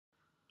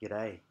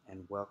G'day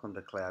and welcome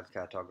to Cloud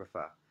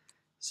Cartographer.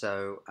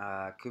 So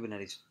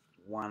Kubernetes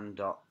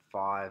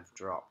 1.5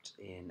 dropped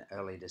in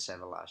early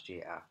December last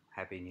year.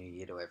 Happy New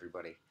Year to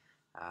everybody.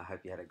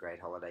 Hope you had a great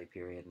holiday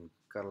period and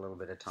got a little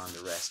bit of time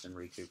to rest and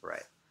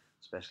recuperate,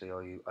 especially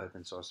all you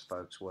open source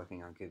folks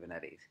working on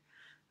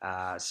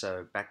Kubernetes.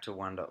 So back to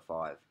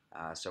 1.5.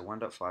 So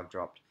 1.5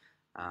 dropped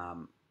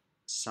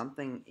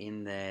something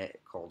in there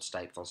called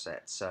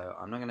StatefulSet. So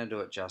I'm not going to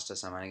do it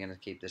justice. I'm only going to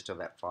keep this to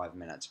about 5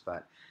 minutes,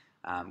 but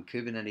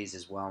Kubernetes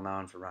is well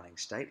known for running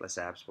stateless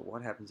apps, but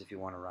what happens if you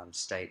want to run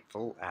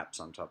stateful apps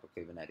on top of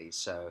Kubernetes?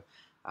 So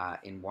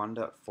in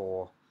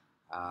 1.4,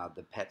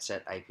 the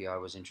PetSet API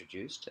was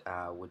introduced,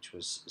 which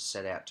was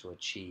set out to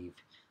achieve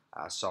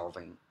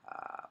solving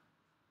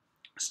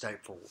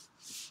stateful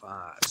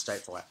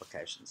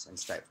applications and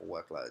stateful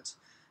workloads.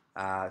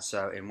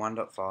 So in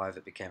 1.5,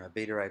 it became a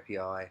beta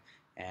API,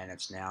 and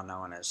it's now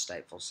known as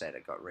StatefulSet.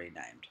 It got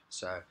renamed.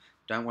 So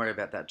don't worry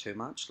about that too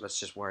much. Let's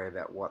just worry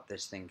about what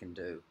this thing can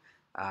do.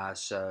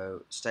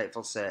 So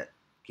StatefulSet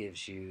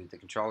gives you, the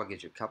controller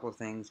gives you a couple of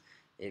things.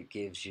 It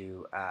gives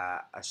you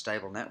a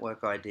stable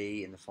network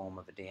ID in the form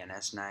of a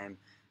DNS name.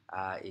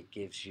 It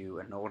gives you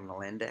an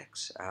ordinal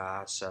index,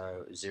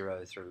 so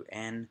 0 through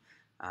n.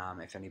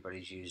 If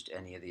anybody's used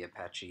any of the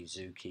Apache,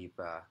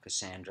 Zookeeper,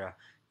 Cassandra,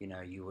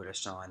 you would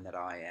assign that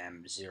I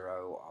am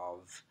 0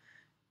 of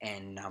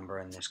n number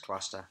in this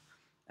cluster.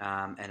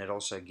 And it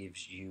also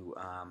gives you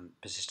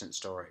persistent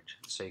storage,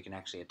 so you can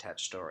actually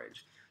attach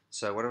storage.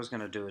 So what I was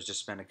going to do is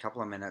just spend a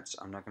couple of minutes.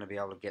 I'm not going to be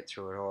able to get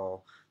through it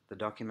all. The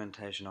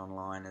documentation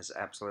online is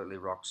absolutely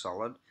rock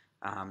solid,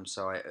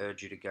 so I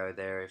urge you to go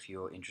there if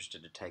you're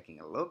interested in taking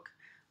a look.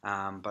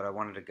 But I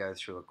wanted to go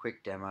through a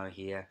quick demo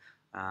here,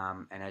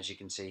 and as you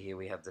can see here,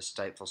 we have the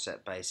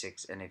StatefulSet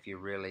basics, and if you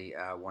really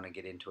want to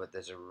get into it,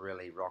 there's a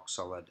really rock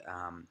solid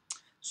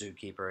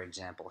Zookeeper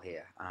example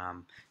here.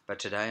 But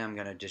today I'm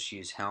going to just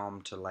use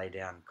Helm to lay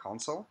down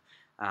console.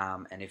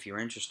 And if you're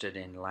interested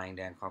in laying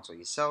down console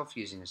yourself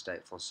using a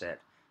StatefulSet,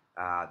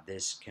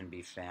 this can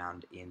be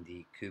found in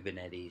the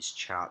Kubernetes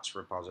charts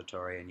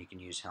repository, and you can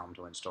use Helm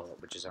to install it,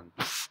 which is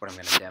what I'm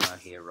going to demo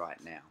here right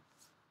now.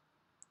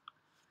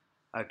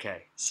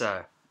 Okay,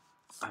 so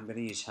I'm going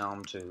to use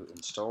Helm to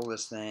install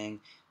this thing,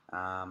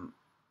 and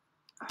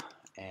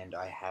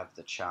I have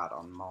the chart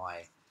on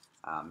my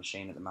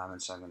machine at the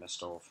moment, so I'm going to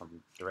store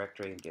from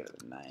directory and give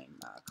it a name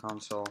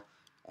console,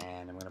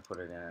 and I'm going to put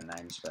it in a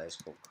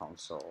namespace called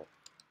console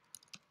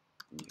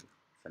new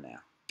for now.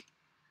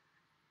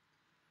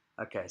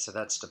 Okay, so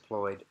that's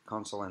deployed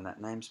console in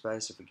that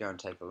namespace. If we go and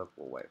take a look,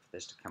 we'll wait for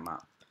this to come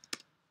up,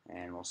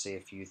 and we'll see a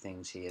few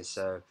things here.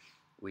 So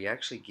we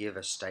actually give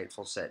a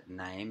StatefulSet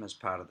name as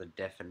part of the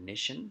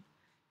definition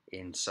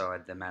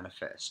inside the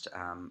manifest.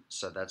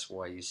 So that's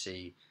why you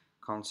see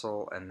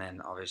console and then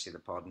obviously the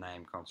pod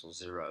name console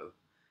 0,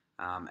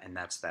 and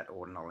that's that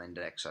ordinal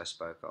index I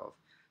spoke of.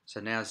 So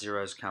now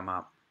 0's come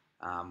up,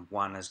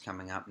 1 is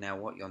coming up. Now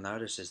what you'll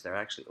notice is they're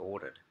actually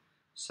ordered.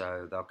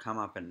 So they'll come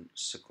up in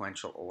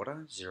sequential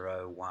order,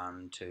 0,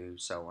 1, 2,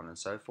 so on and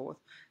so forth.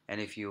 And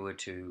if you were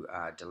to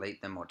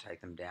delete them or take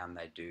them down,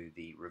 they do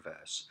the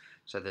reverse.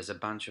 So there's a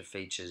bunch of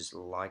features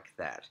like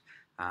that.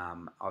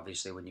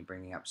 Obviously, when you're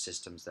bringing up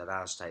systems that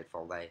are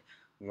stateful, they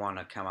want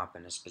to come up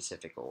in a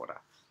specific order.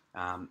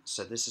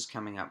 So this is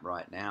coming up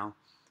right now.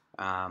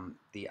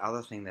 The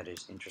other thing that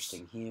is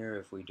interesting here,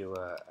 if we do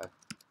a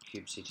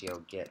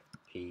kubectl get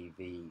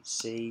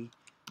pvc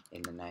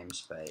in the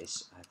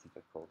namespace, I think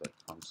I called it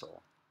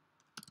console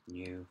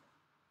new,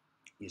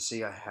 you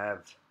see I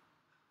have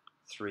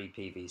 3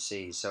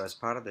 PVCs. So as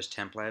part of this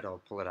template,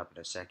 I'll pull it up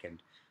in a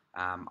second,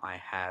 I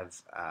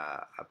have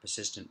a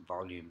persistent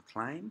volume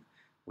claim,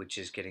 which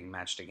is getting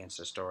matched against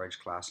a storage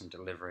class and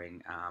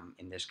delivering,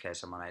 in this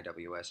case I'm on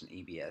AWS, an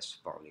EBS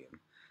volume.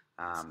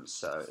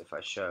 So if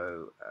I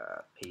show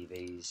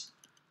PVs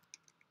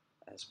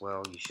as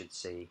well, you should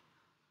see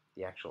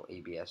the actual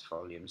EBS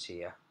volumes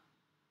here.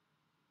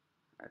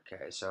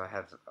 Okay, so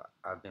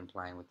I've been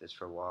playing with this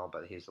for a while,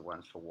 but here's the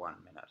ones for 1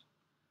 minute.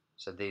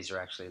 So these are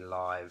actually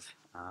live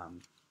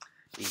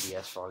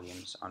EBS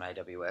volumes on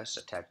AWS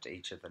attached to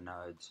each of the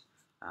nodes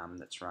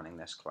that's running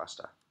this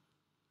cluster.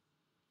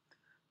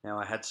 Now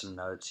I had some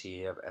notes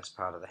here as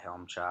part of the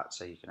Helm chart,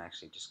 so you can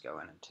actually just go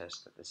in and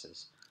test that this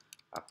is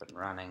up and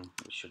running.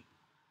 It's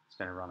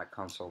going to run a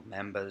console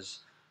members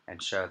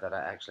and show that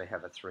I actually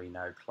have a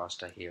 3-node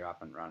cluster here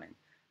up and running.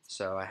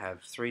 So I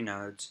have 3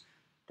 nodes.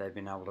 They've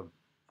been able to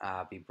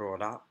be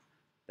brought up.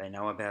 They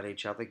know about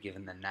each other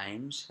given the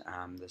names,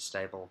 the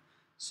stable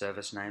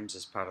service names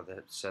as part of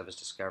the service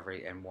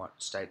discovery and what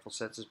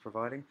StatefulSet is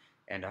providing,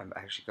 and I've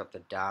actually got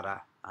the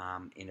data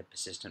in a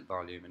persistent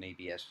volume, an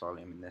EBS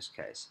volume in this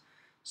case.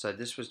 So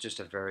this was just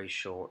a very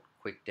short,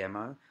 quick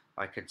demo.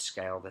 I could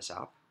scale this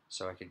up,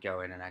 so I could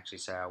go in and actually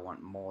say I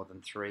want more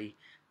than 3.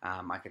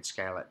 I could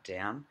scale it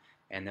down,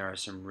 and there are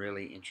some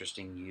really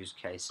interesting use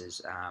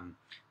cases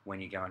when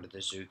you go into the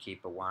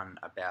Zookeeper one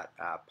about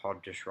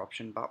pod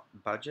disruption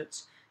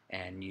budgets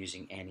and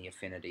using any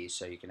affinities,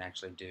 so you can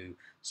actually do,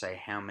 say,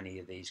 how many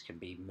of these can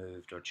be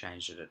moved or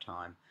changed at a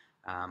time.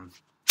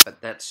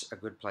 But that's a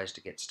good place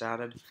to get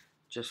started.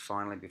 Just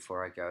finally,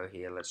 before I go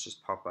here, let's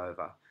just pop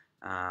over.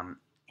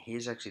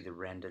 Here's actually the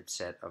rendered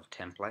set of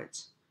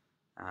templates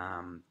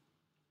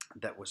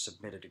that was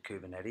submitted to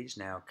Kubernetes.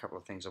 Now, a couple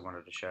of things I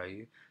wanted to show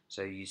you.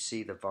 So you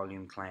see the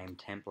volume claim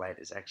template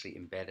is actually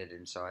embedded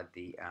inside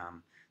the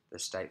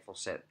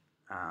StatefulSet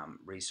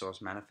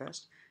resource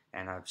manifest.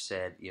 And I've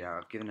said,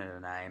 I've given it a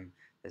name.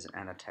 There's an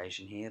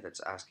annotation here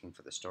that's asking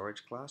for the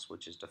storage class,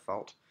 which is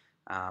default.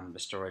 The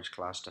storage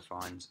class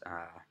defines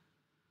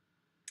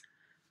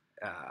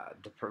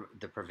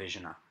the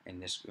provisioner,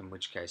 in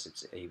which case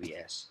it's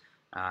EBS.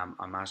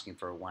 I'm asking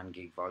for a 1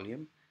 gig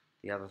volume.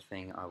 The other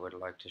thing I would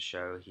like to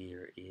show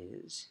here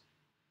is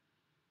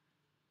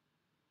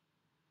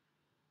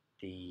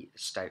the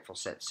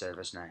StatefulSet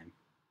service name,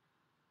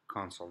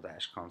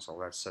 console-console.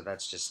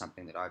 That's just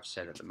something that I've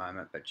set at the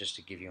moment, but just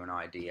to give you an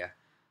idea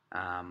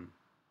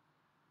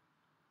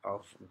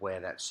of where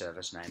that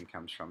service name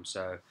comes from.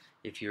 So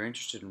if you're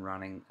interested in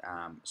running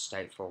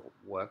stateful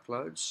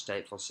workloads,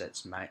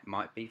 StatefulSets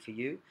might be for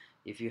you.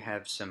 If you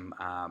have some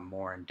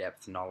more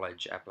in-depth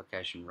knowledge,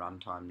 application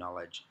runtime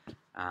knowledge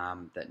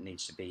that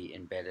needs to be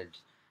embedded,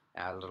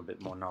 a little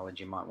bit more knowledge,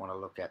 you might want to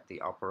look at the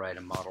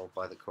operator model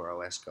by the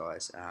CoreOS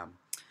guys.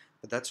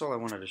 But that's all I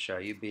wanted to show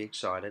you. Be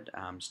excited.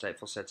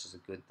 StatefulSets is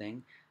a good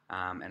thing,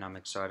 and I'm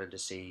excited to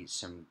see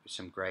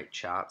some great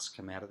charts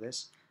come out of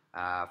this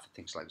for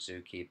things like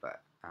Zookeeper,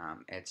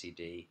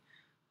 etcd,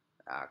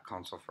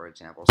 console, for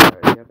example. So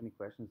if you have any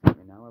questions, let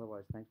me know.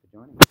 Otherwise, thanks for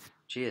joining.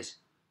 Cheers.